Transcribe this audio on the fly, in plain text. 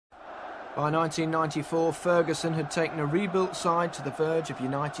By 1994, Ferguson had taken a rebuilt side to the verge of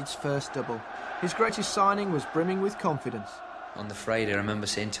United's first double. His greatest signing was brimming with confidence. On the Friday, I remember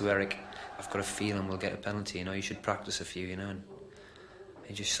saying to Eric, "I've got a feeling we'll get a penalty, you should practice a few, and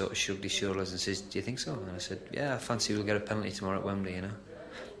he just sort of shrugged his shoulders and says, "Do you think so?" And I said, "Yeah, I fancy we'll get a penalty tomorrow at Wembley, And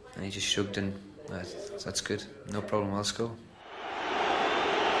he just shrugged and, "That's good, no problem, I'll score."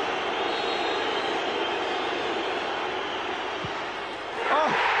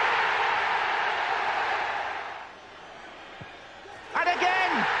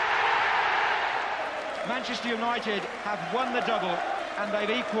 Manchester United have won the double and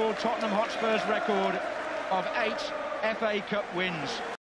they've equalled Tottenham Hotspur's record of 8 FA Cup wins.